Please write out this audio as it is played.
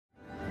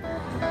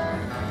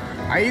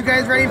Are you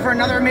guys ready for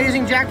another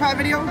amazing jackpot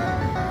video?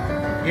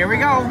 Here we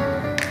go.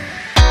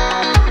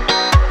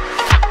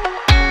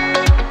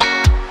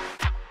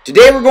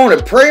 Today we're going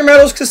to Prairie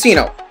Meadows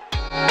Casino.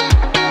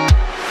 I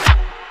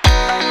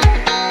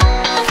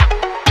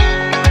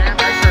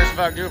sure as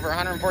fuck do for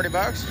 140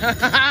 bucks.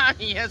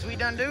 Yes, we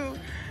done do.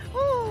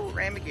 Woo,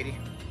 ran the kitty.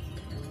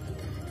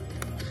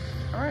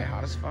 All right,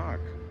 hot as fuck.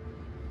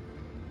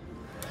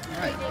 All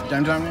right,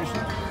 dime domination.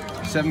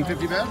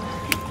 750 bet.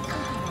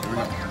 Here we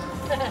go.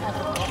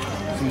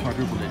 Some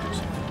quadruple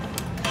digits.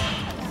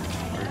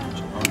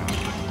 Oh no.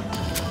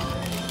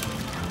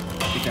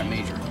 Get that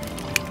major.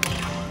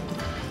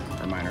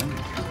 Or minor.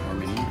 Or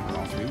mini. Or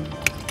all three.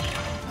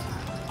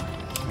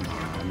 Come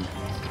on.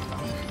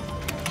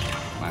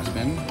 Last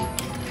spin.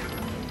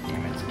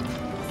 Damn it.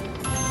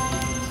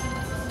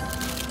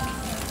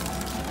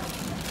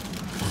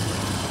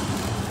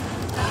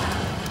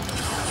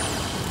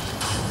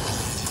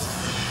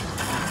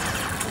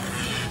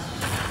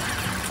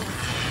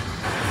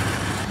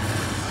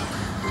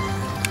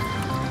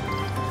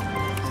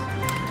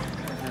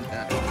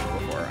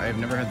 I've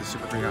never had the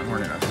super free hot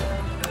hornet us.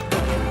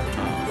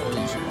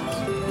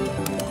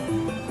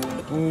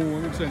 Oh,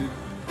 I'm excited.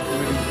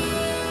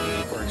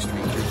 For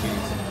extreme 3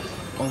 keys.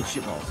 Oh,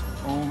 shit balls.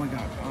 Oh my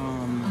god.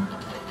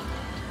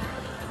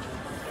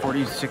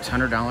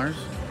 $4,600.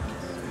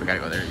 We gotta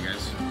go there, you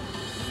guys.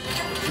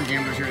 2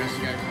 gamblers here at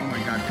SDGuy. Oh my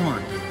god, come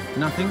on.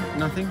 Nothing. A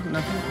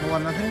whole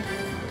lot of nothing.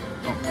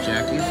 Oh,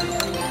 Jackies.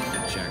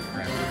 Jack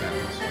crap that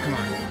was. Come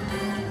on.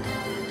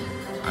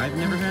 I've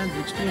never had the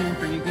extreme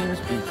free games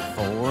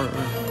before.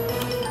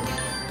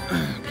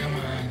 Come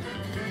on.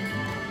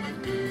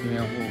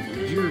 Yeah, well, do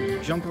your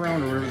jump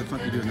around or whatever the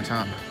fuck you do in the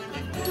top.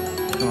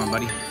 Come on,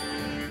 buddy.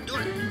 Do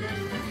it.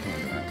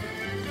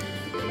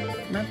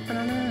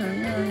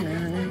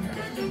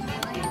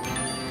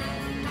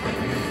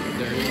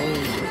 There he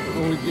goes.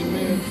 Oh, he's getting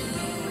mad.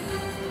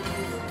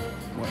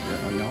 What?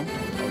 No?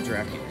 Oh,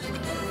 draft keys. Is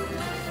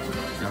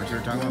that what you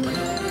were talking about, buddy?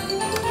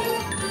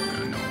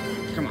 No.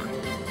 Come on.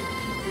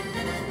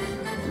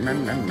 Not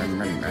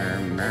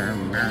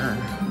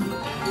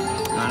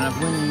enough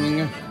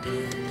winning.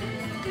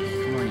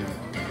 Come on, you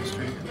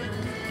straight.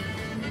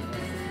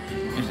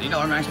 It's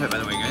 $8 max bet, by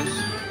the way, guys.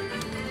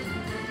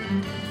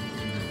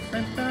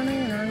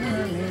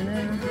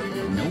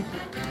 Nope.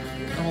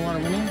 A whole lot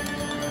of winning.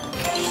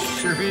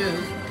 Sure is.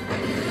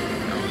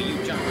 Oh, you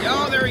jump.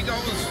 Oh, there he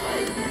goes.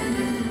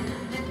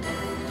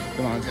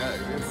 Come on,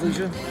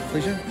 Felicia.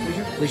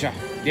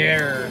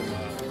 There.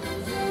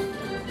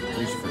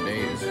 Felicia for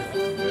days.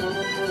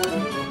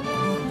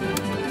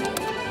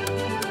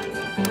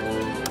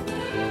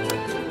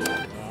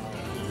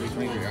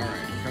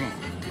 Alright, come on.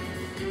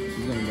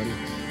 Keep going, buddy.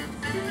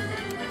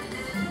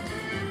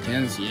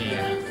 10s,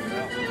 yeah.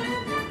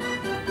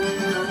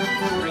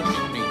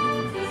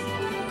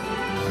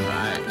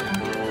 Alright.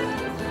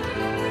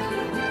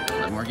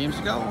 5 more games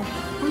to go.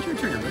 Where's your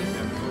trigger, buddy?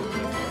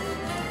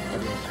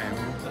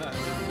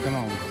 Come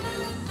on.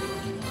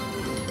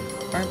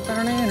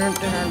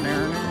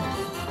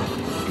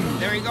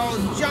 There he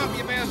goes. Jump,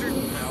 you bastard.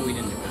 No, we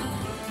didn't do it.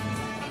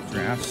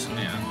 Drafts.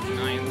 Yeah,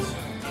 9s.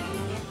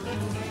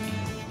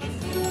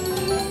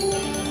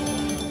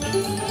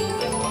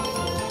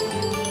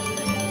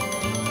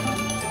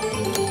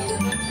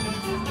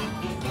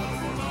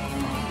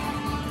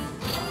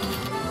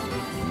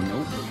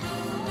 Nope.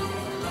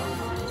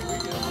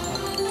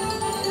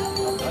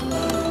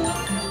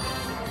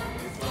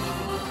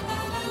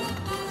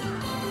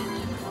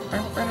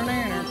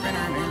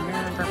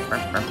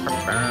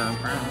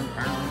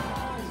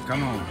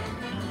 Come on.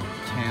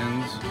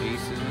 10s,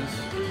 aces,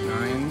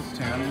 9s,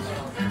 10s.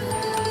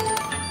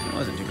 That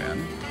wasn't too bad.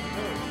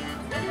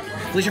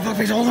 Felicia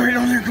fuckface all the way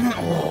down there, come on.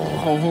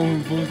 Oh,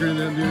 fuck at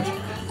that bitch.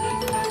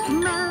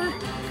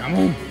 Come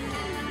on.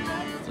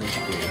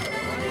 Felicia cool.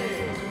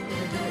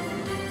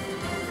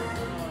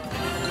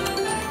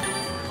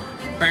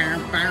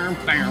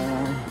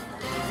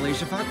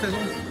 Felicia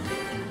fuckfizzle.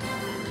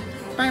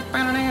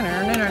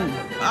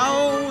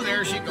 Oh,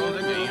 there she goes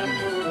again.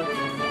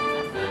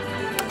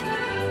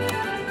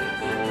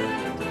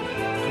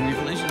 Too many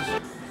Felicias.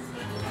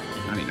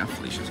 Not enough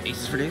Felicias.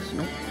 Aces for days?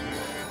 Nope.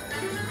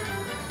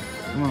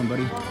 Come on,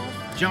 buddy.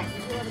 Jump.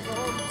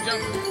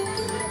 Jump.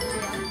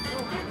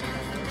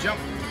 Jump.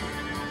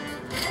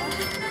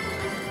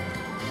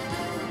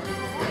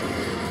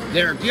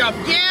 There. Yup.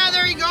 Yeah,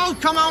 there you go.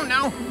 Come on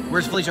now.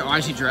 Where's Felicia? Oh, I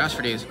see giraffes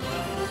for days.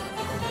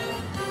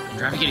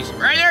 Traffic kitties.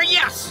 Right there.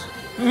 Yes.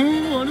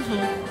 Oh,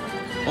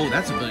 oh,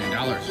 that's $1 billion.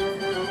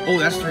 Oh,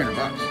 that's 300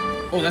 bucks.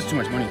 Oh, that's too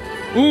much money.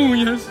 Oh,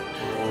 yes.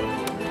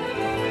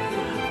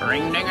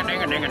 Ring, ding, ding, ding,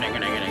 ding, ding, ding,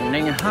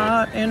 ding,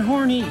 hot and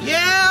horny.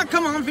 Yeah,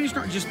 come on, finish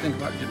strong. Just think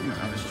about it. No,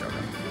 I'm just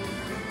joking.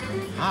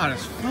 Hot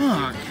as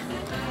fuck.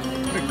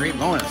 What a great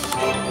bonus. I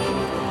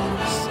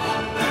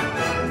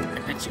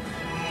bet you.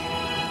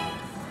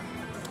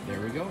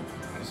 There we go.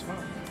 Hot as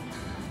fuck.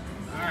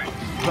 All right.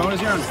 Bonus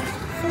here on.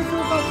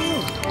 Fuck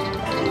you.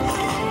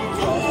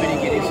 12 bitty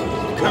kitties.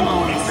 Come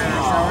on, you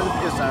better shower the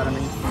piss out of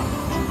me.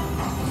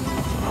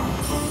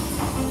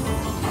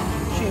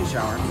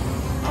 shower.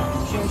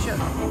 She ain't shit.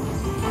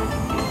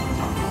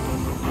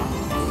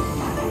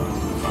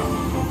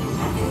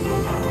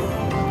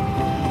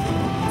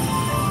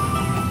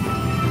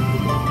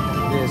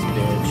 This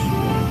bitch.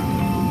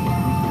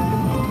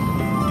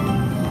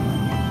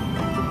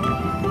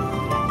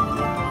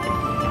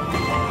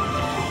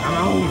 Come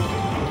on.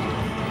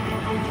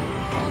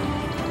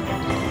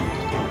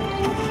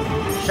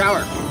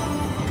 Shower.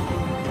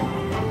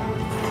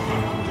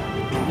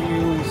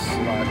 You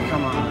slut.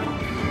 Come on.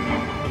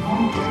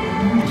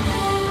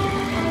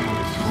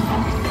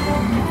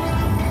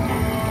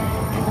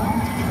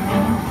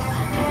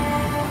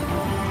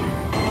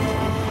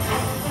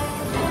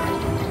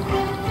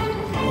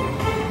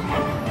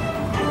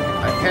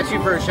 Catch you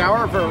for a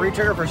shower, for a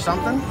retrigger, for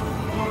something,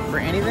 for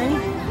anything.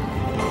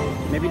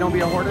 Maybe don't be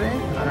a whore today.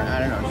 I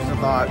don't know. Just a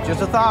thought.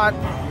 Just a thought.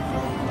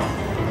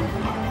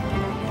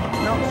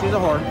 No, she's a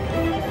whore.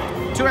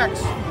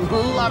 2X.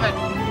 Love it.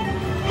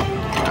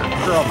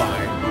 Girl,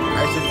 bye.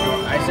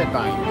 I said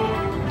bye.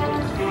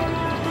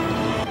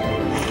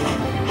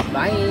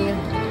 Bye.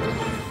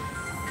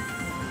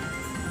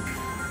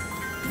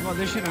 Well,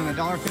 this shit on a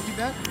 $1.50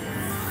 bet.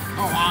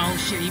 Oh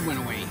shit, he went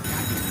away.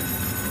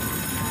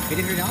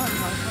 $83.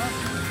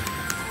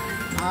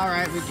 All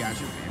right, we got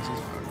you, fancy as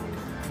fuck.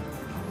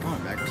 Oh,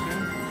 back to spin.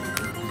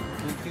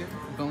 Okay.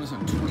 Bonus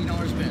on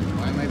 $20 spin.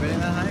 Why am I betting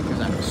that high? Because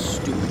I'm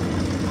stupid.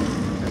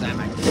 Because I'm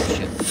a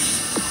shit.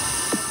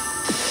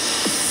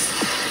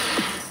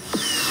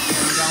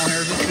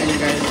 $20 a spin, you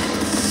guys.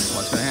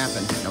 What's gonna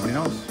happen? Nobody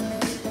knows.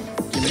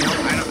 Give me no.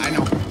 I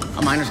know.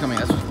 A minor's coming.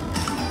 That's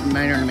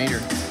minor and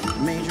major.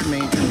 Major.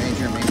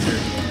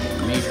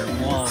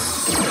 Whoa.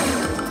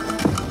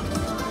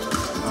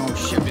 Oh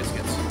shit,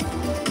 biscuits.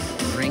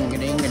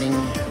 Ring-a-ding-a-ding.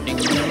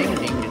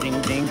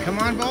 Come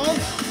on, balls.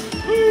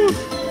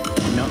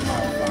 No,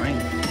 fine.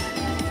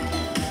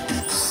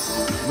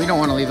 We don't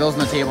want to leave those on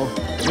the table.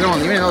 We don't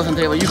want to leave any of those on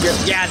the table. You get.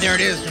 Yeah, there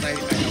it is. I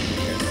know.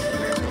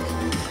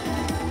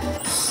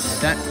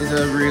 That is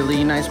a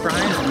really nice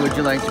prize. Would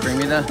you like to bring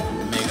me the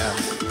mega?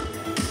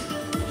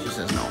 She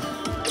says no.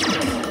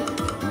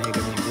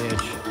 Mega me,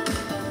 bitch.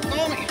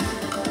 Call me.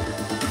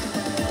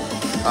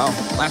 Oh,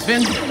 last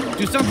spin.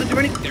 Do something. Do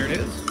anything. There it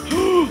is.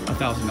 $1,000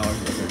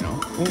 right now.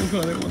 Oh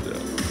god, I want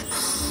that.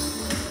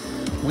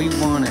 We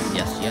want it.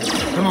 Yes.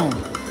 Come on.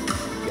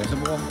 Get us a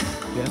ball.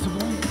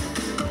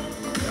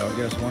 That'll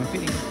get us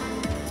 150.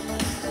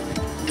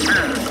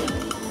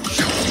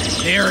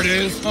 There it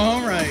is.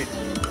 All right.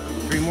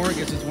 3 more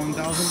gets us $1,000.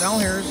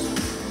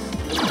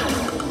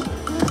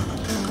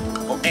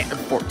 Oh, and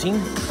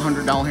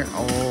 $1,400 here.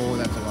 Oh,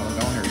 that's a lot of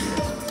dollars.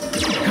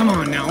 Come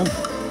on now.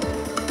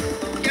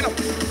 Get him.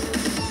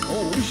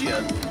 Oh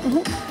shit.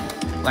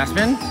 Last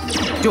spin.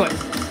 Do it.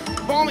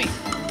 Ball me.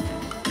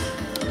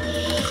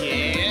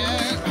 Shit.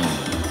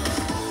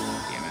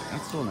 Damn it.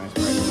 That's still a nice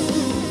price.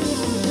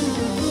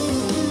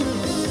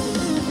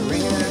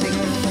 Ring it.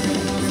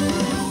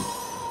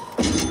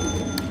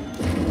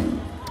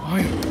 Oh,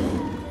 yeah.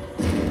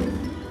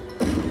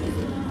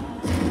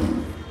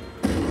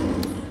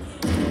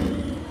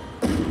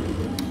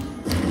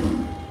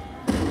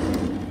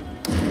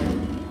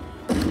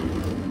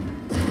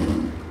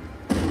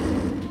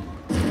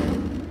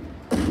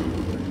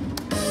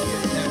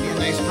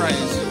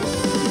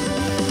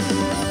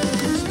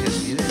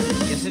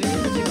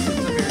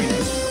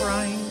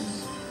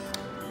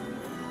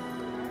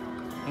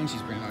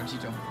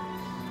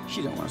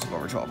 She don't want us to go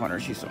over 1,200.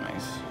 She's so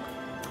nice.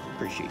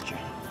 Appreciate you.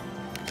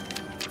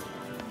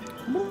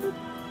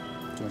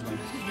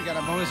 We got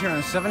a bonus here on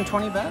a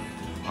 720 bet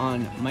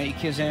on Mighty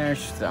Kiss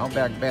Ash, the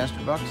Outback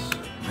Bastard Bucks.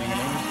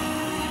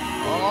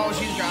 Oh,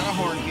 she's got a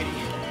horn kitty.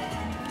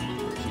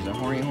 She's a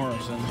horny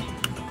Horrison.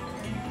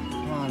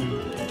 Come on.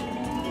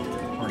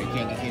 Horny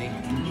kanky kitty.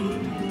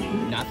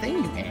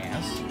 Nothing, you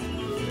ass.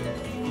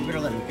 You better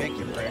let him pick,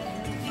 you prick.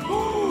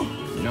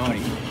 Naughty.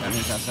 That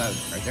means outside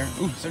right there.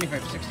 Ooh,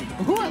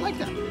 75-60. Ooh, I like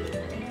that.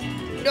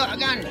 Oh,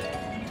 gun.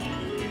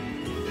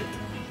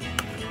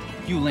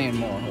 You land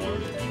more, whore.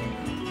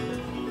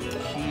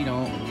 She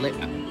don't lit.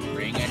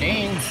 Ring a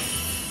ding.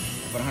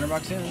 Put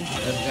 $100 in.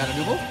 Got a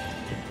double.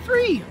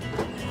 3.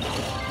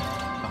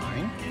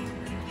 Fine.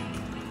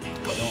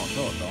 Don't want to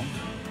throw it though.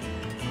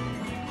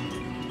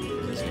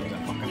 This thing's a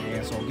fucking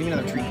asshole. Give me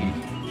another treat, kitty.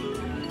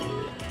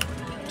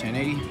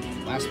 1080.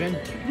 Last spin.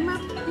 Damn.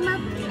 That's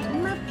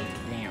nice.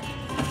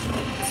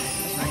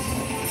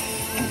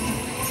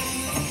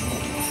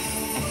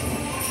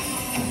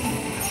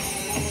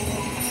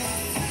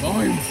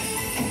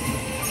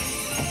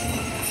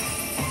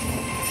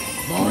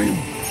 Volume.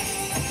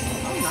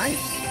 Oh,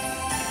 nice.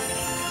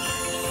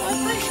 I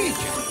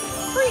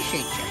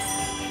appreciate you.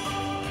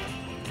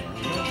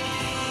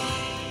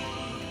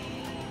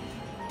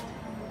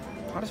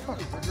 Hot as fuck.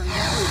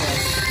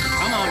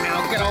 Come on now,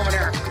 get over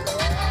there.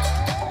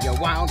 You're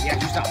wild. Yeah,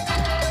 you stop.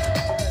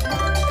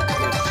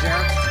 Good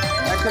sheriff.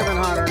 That could have been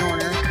hotter and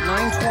hornier.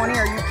 920,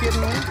 are you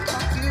kidding me?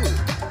 Fuck you.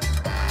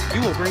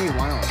 You will bring me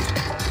wild.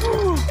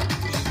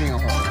 She's being a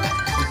whore.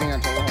 She's being a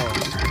total whore.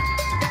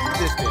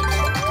 This bitch.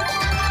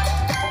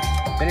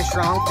 Then finish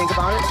strong. Think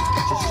about it.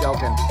 Just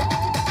joking.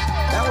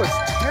 That was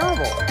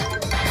terrible.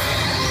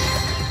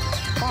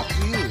 Fuck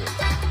you.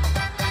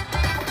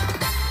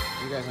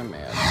 You guys are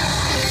mad.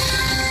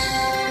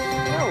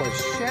 That was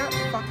shat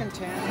fucking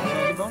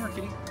 10. Good boner,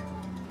 kitty.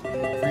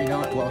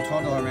 $3, well,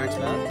 $12 max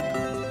bet.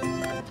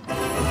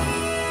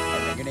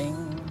 Ding.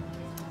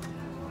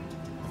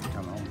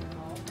 Come on.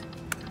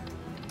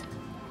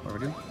 What do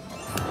we do?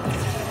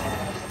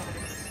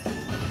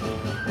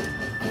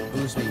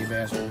 Boost me, you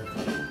bastard.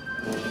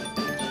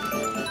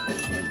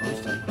 She ain't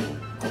boosting.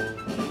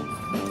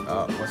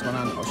 Oh, what's going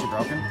on? Oh, she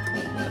broken?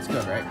 That's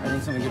good, right? I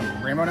need something good.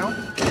 Rainbow now?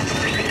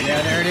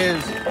 Yeah, there it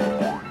is.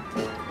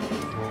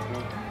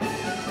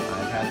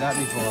 I've had that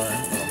before.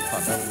 Little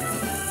fucker.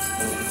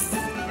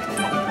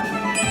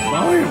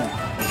 Volume!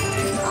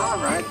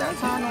 Alright, that's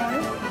how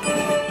annoying.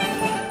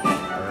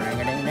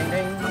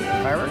 Ring-a-ding-ding-ding.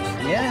 Fireworks?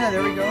 Yeah,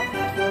 there we go.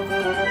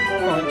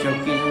 Oh,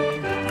 jokey.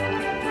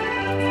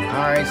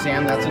 Alright,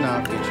 Sam, that's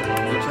enough. Get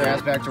your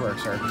ass back to work,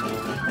 sir.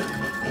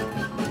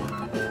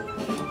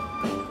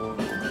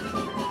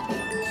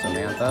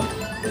 Samantha,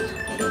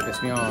 don't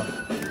piss me off.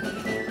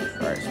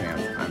 Alright,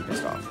 Samantha, I'm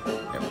pissed off.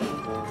 Yep.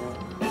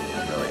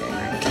 I'm really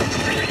angry.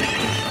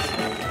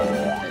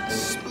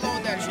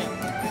 Explode that shit.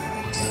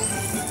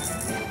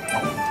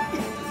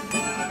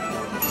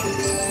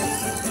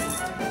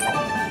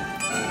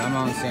 Come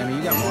on, Sammy,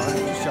 you got more.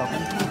 Just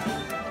joking.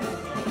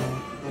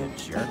 You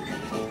jerk.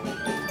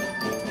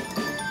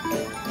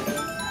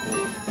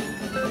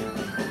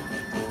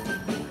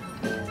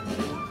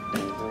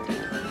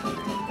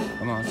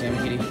 Come on, Sammy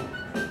kitty.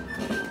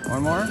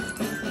 One more.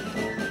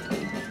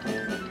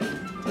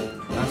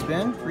 Last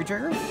spin. Free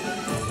trigger.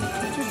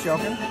 Just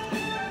joking.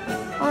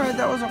 Alright,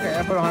 that was okay.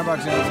 I put $100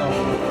 in, so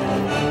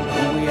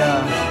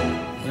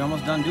we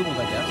almost done doubled,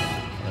 I guess.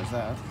 There's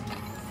that.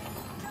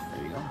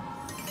 There you go.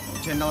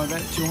 $10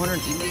 bet,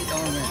 $288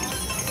 bet.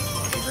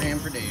 Abraham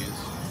for days.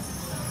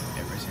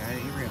 Everybody's had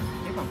Abraham.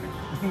 Hey, pumpkin.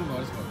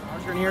 I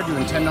was in here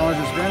doing $10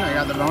 a spin. I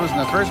got the bonus in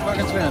the first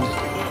fucking spin.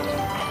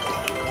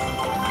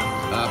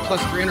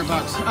 Plus $300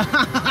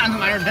 on the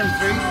minor times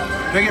 3.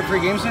 Do I get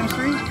free games times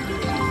 3?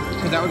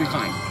 Because that would be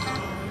fine.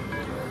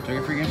 Do I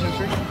get free games times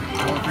 3? I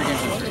want free games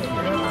times 3.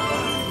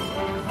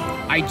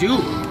 I do.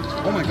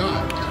 Oh my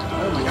god.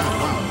 Oh my god.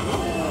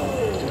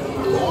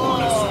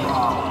 Wow.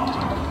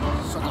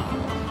 So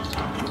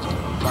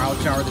cool. Wild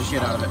shower the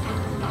shit out of it.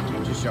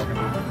 I'm just joking.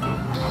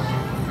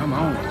 Come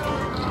on.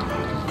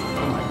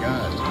 Oh my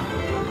god.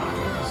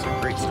 That's a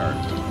great start.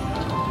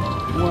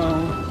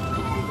 Whoa.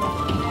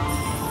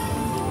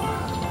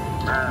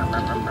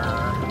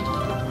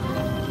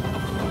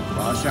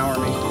 Well, shower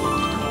me.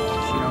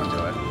 She don't do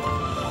it.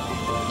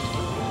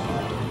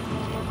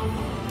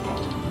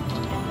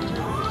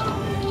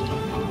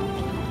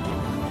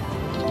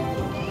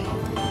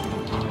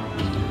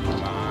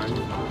 Come on.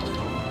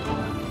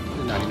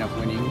 There's not enough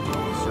winning,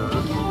 sir.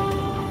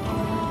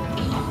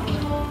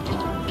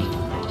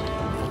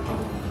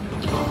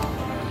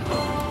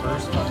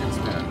 First fucking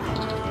spin.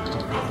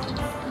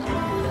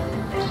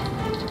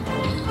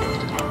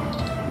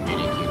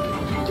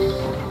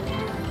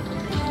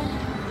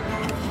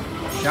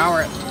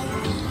 Shower it. There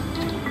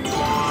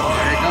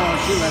you go.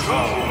 She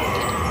listens.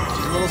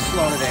 She's a little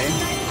slow today.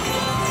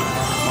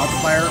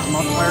 Multiplier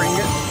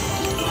ingot.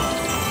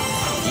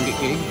 Ingot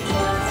kitty.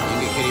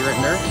 Ingot kitty right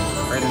in there.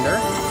 Right in there.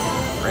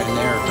 Right in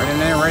there. Right in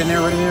there. Right in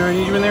there. Right in there. I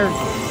need you in there.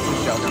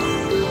 Just shelter.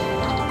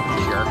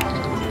 Sure.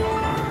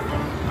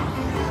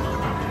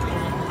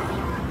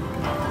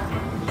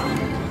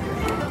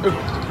 Ooh.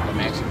 The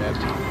maxi bed.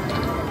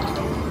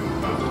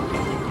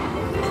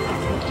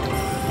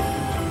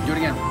 Do it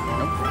again.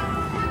 Nope.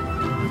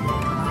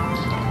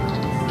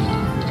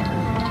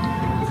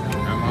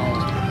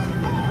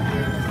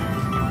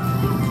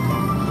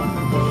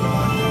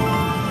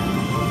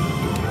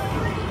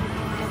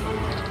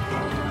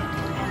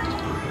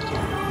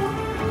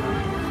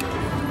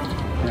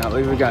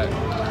 We got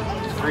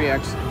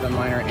 3x the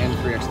minor and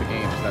 3x the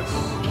games.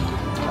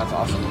 That's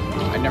awesome.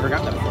 I'd never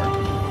got that before.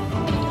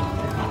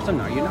 So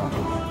now you know.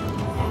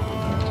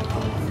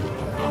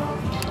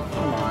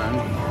 Come on.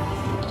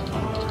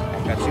 I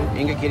got you.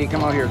 Inga kitty,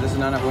 come out here. This is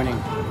not enough winning.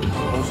 This is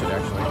bullshit,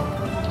 actually.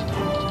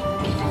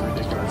 This is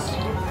ridiculous.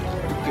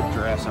 Get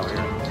your ass out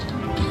here.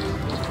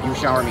 You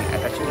shower me. I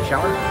got you to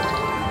shower?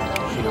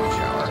 She don't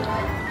shower.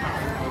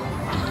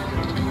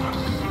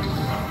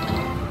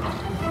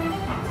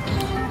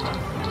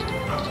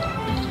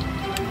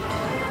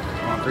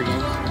 Free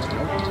games.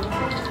 Nope.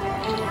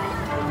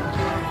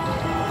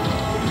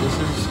 This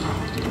is.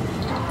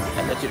 I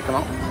get you to come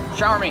out.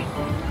 Shower me.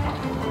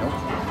 Nope.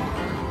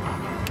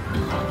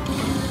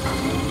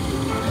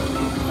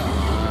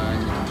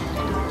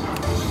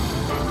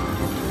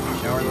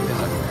 Shower the piss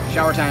up.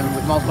 Shower time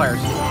with multipliers.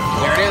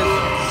 There it is.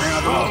 Bring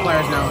out the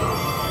multipliers now.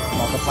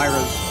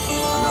 Multipliers.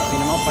 I'm not seeing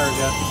the multipliers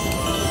yet.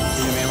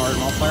 See the man ordered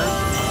multipliers?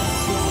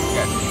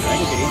 Got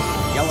Dragon Kitty,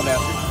 yellow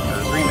bastard,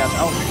 or green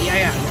bastard. Oh,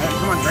 yeah.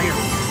 Come on, right here.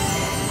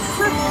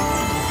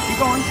 Keep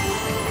going.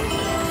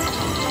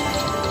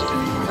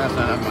 That's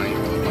not enough money.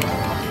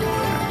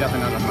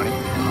 Definitely not enough money.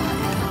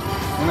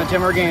 In the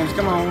 10 more games,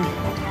 come on.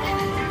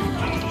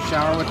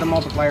 Shower with the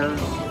multipliers.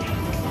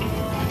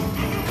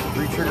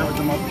 Re-trigger with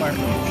the multiplier.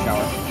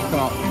 Shower. Come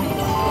on.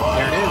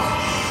 There it is.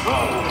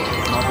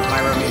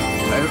 Multiplier me.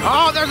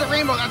 Oh, there's a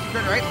rainbow. That's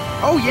good, right?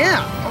 Oh,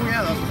 yeah. Oh,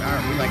 yeah. All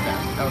right, we like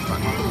that. That was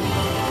fun.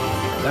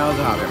 That was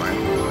a hobby of mine.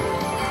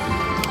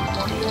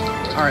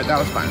 All right, that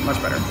was fine.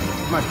 Much better.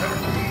 Much better.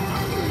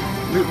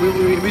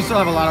 We still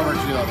have a lot of work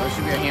to do, though. There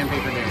should be a hand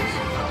paper days.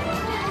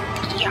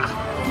 Yeah.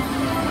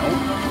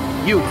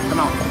 Nope. You, come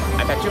on.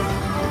 I bet you.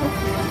 Nope.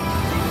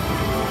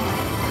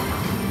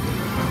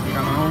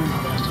 Come on.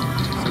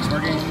 6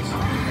 more games.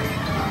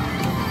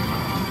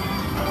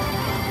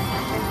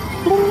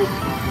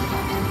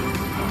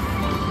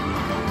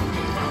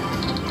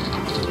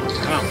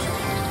 Come on.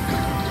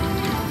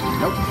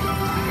 Nope.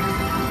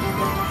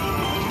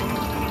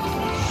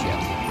 Shit.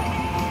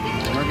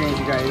 10 more games,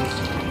 you guys.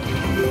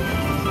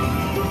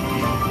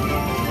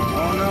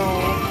 Oh no.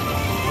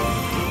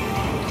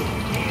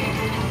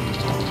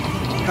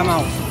 Come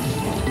out.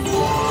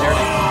 There it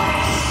is.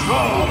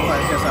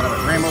 Multipliers gets out of it.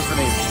 Rainbows for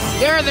me.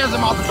 There's the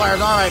multipliers.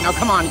 All right, now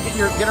come on.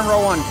 Get in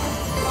row 1.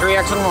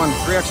 3x and 1.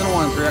 3x and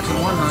 1. 3x and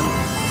 1, hon.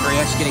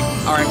 3x getting.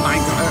 All right,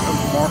 fine.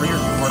 More over here.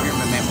 More over here,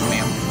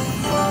 ma'am.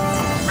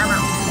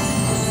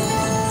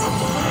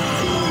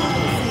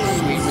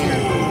 Sweet meter.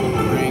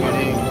 Ring a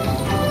ding.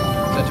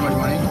 Is that too much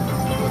money?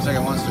 Looks like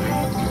it wants to be.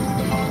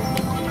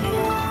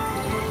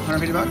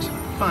 150 bucks?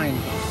 Fine.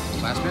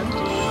 Last spin.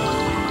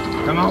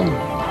 Come on.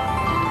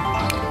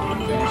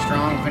 Finish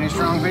strong, finish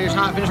strong, finish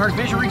hot, finish hard,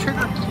 finish a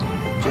re-trigger.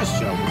 Just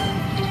show.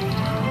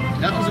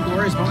 That was a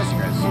glorious bonus, you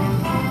guys.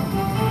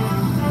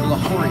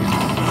 Glorious.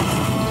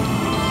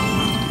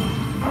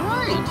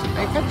 Alright,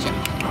 I betcha.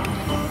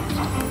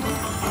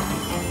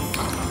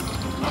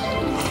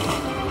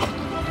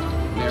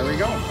 There we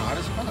go. Hot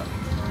as fuck.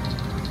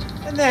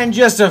 And then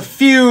just a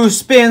few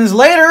spins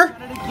later.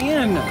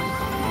 Again.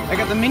 I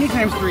got the mini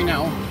times 3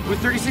 now. With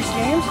 36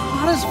 games?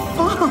 Hot as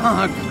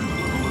fuck.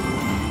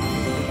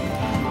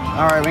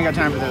 Alright, we ain't got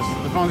time for this.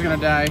 The phone's gonna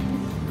die.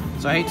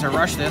 So I hate to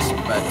rush this,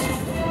 but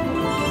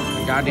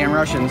goddamn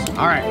Russians.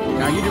 Alright,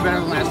 now you do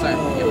better than last time,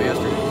 you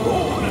bastard.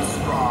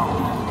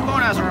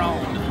 Bonus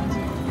round.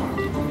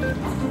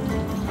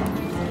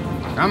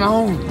 Come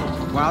on.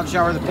 Wild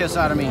shower the piss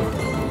out of me.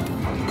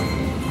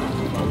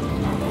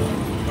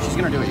 She's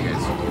gonna do it, you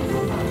guys.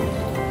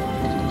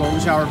 Golden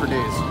shower for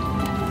days.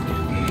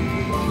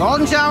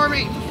 Golden shower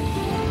me.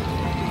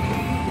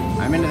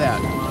 I'm into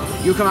that.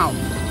 You come out.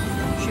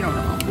 She don't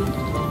come out.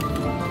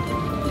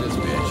 This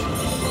bitch.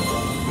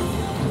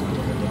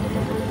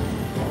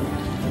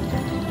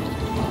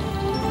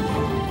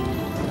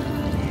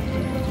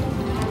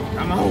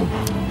 Come on.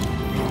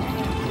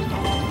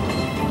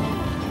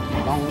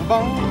 Bong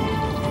bong.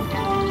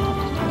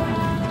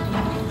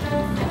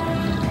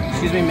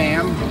 Excuse me,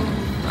 ma'am.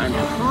 I'm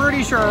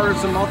pretty sure there's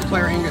some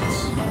multiplier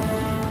ingots.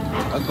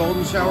 A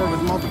golden shower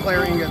with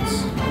multiplier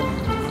ingots.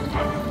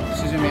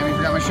 Excuse me, ma'am, you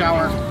forgot my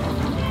shower.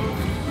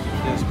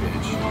 This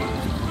bitch.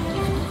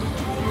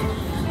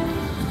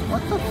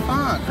 What the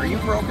fuck? Are you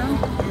broken?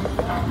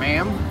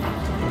 Ma'am?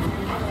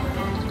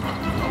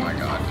 Oh my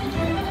god.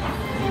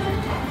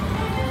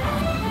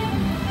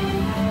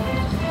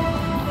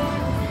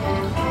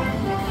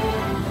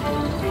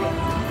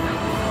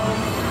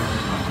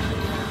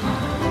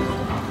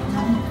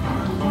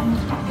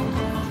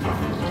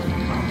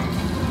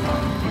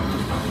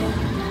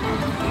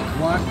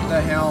 What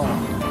the hell?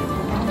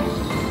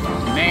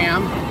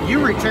 Ma'am,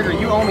 you re-trigger,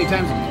 you owe me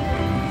times.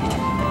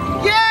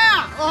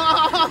 Yeah!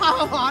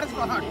 Oh, hot as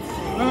fuck. I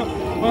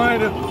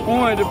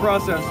had to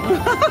process.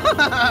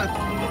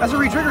 That's a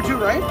re-trigger too,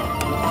 right?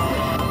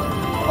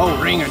 Oh,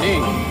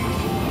 ring-a-ding.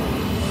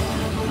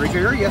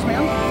 Re-trigger, yes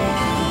ma'am.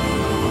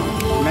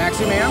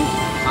 Maxi ma'am,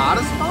 hot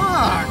as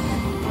fuck.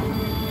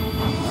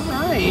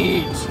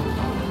 Alright.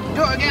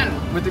 Do it again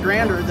with the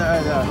grand or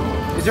the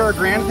is there a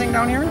grand thing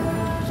down here?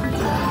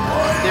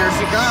 There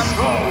she comes.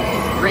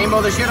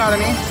 Rainbow the shit out of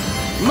me.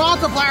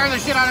 Multiplier the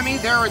shit out of me.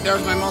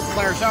 There's my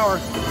multiplier shower.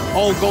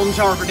 Oh, golden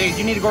shower for days.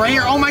 You need to go right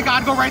here. Oh my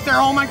god, go right there.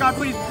 Oh my god,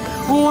 please.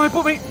 Oh, I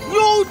put me.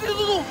 Yo,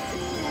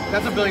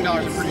 that's $1 billion,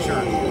 I'm pretty sure.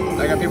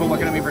 I got people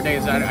looking at me for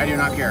days. I do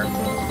not care.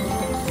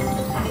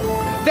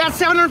 That's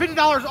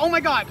 $750. Oh my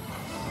god.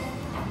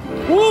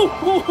 Woo!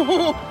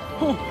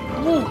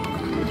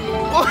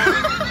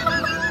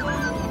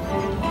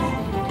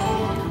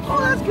 Oh,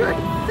 that's good.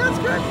 That's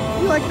good.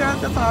 You like that?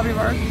 That's a hobby of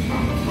ours.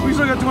 We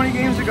still got 20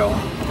 games to go.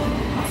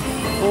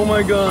 Oh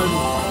my god.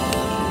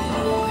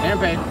 And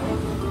paid.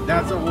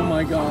 That's a oh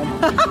my god.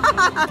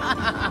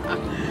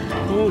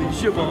 Holy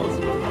shitballs.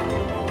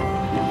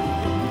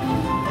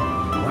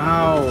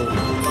 Wow.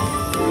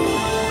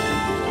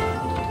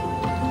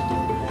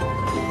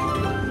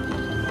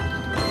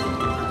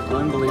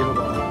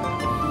 Unbelievable.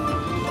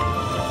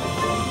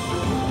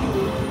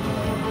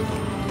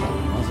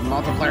 Those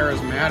multipliers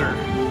matter.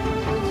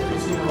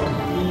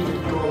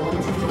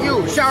 You,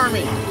 shower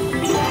me.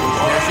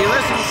 Yeah, she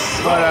listens.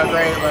 What a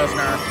great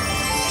listener.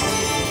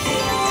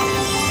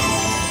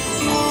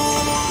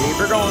 Keep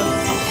her going.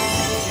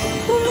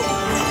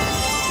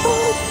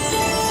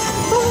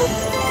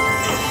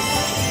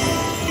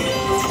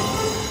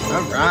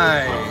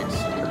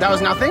 Alright. That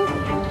was nothing?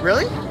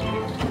 Really?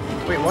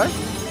 Wait, what?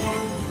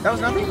 That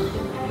was nothing?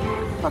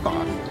 Fuck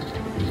off.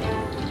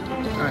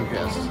 I'm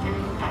pissed.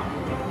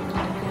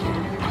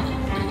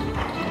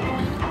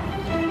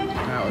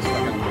 That was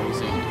fucking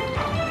amazing.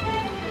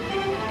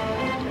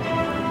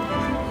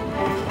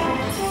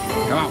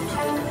 Come out.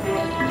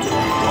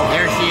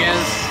 There she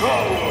is.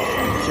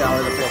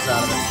 Shower the piss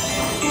out of it.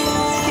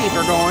 Keep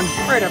her going.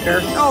 Right up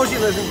there. Oh, she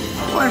listened.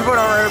 Why don't you put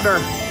her right up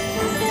there?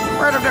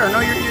 Right up there.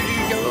 No, you're a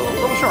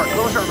little short. A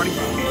little short, buddy.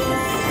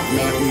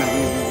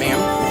 Ma'am.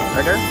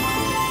 Right there.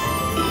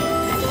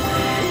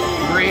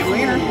 Great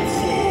wiener.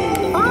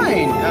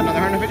 Fine. Another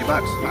 $150.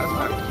 Not as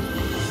much.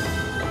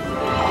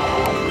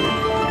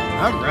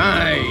 All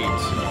right.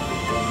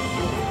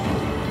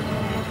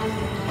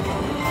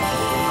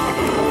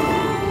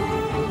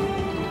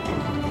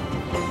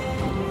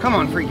 Come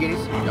on, free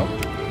kitties. Nope.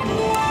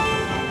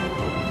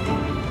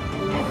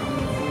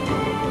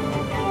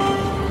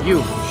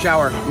 You,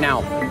 shower,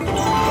 now.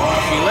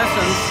 She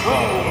listens.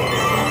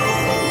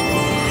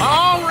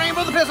 Oh,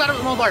 rainbow the piss out of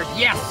the multipliers.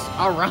 Yes.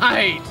 All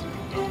right.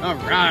 All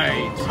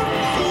right.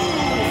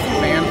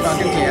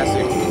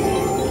 Fan-fucking-tastic.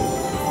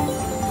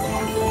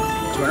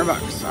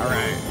 $200. All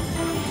right.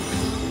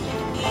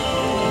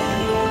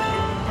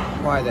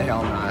 Why the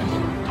hell not?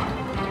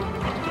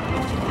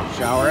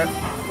 Shower it.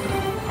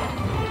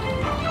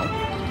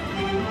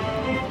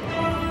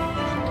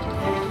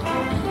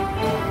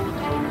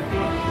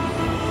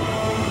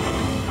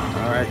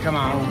 Alright, come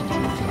on.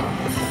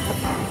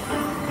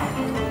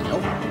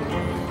 Nope.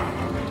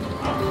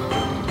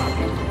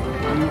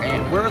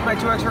 And where was my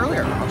 2x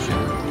earlier? Oh shit.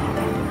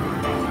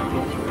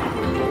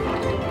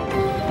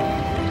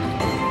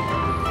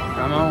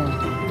 Come on.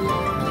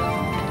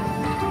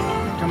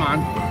 Come on.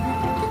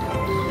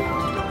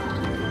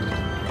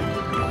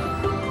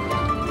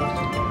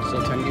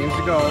 Still 10 games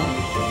to go.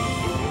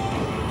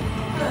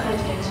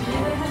 Attention to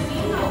the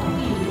casino,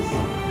 please.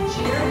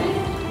 Jerry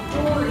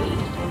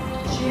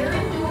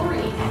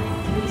Dory.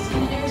 Please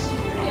see their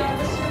security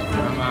officer.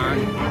 Come on.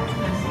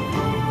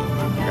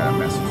 I got a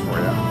message for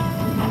you.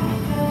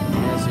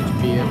 Message,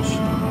 bitch.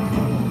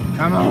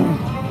 Come on.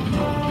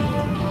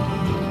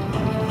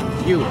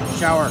 You,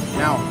 shower,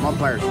 now,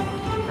 multipliers.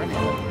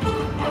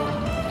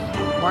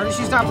 Why did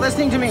she stop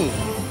listening to me?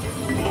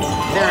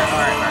 There,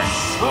 alright.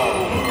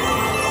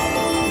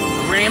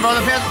 Rainbow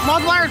the fifth,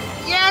 multipliers,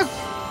 yes!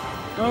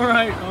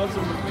 Alright,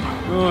 awesome.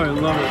 Oh, I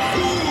love it.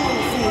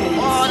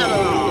 Oh, no.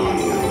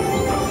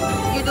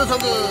 You do so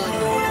good.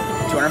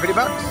 $250?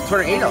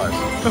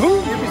 $208.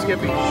 Ooh, yippee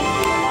skippy.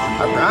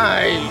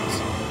 Alright.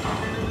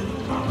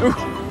 Ooh,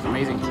 it's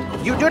amazing.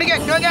 You do it again,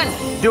 do it again.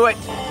 Do it.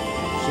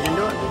 She didn't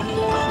do it. She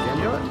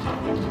didn't do it.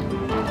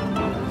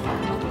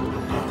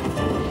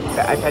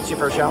 I pet you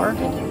for a shower?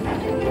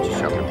 Just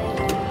joking.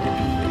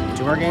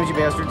 2 more games, you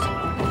bastards.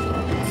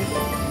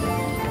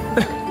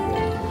 Look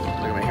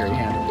at my hairy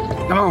hand.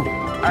 Come on.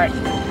 Alright.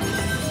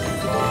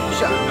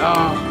 Shut up.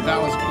 Oh, that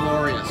was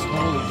glorious.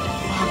 Holy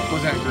fuck,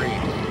 was that great.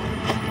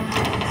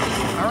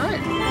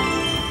 Alright.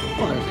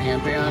 Well, there's a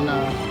hand pay on,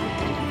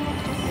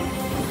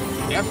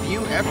 F you,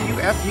 F you,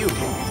 F you.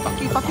 Fuck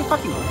you, fuck you,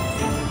 fuck you.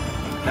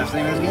 That's the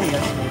name of this game,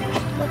 guys.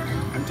 Look,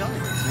 I'm telling you,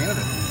 that's the name of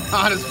it.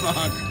 Hot as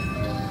fuck.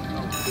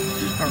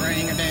 A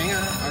ring-a-ding,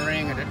 a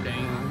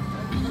ring-a-ding.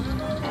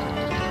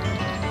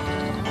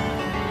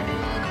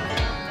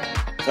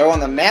 So I won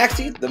the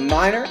Maxi, the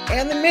Minor,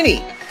 and the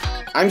Mini.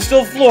 I'm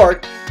still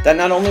floored that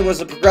not only was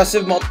the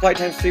progressive multiply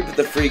times 3, but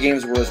the free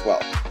games were as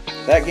well.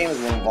 That game is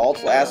one of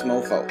Vault's last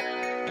mofo.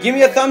 Give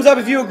me a thumbs up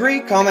if you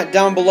agree, comment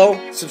down below,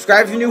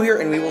 subscribe if you're new here,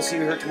 and we will see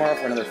you here tomorrow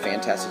for another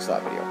fantastic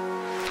slot video.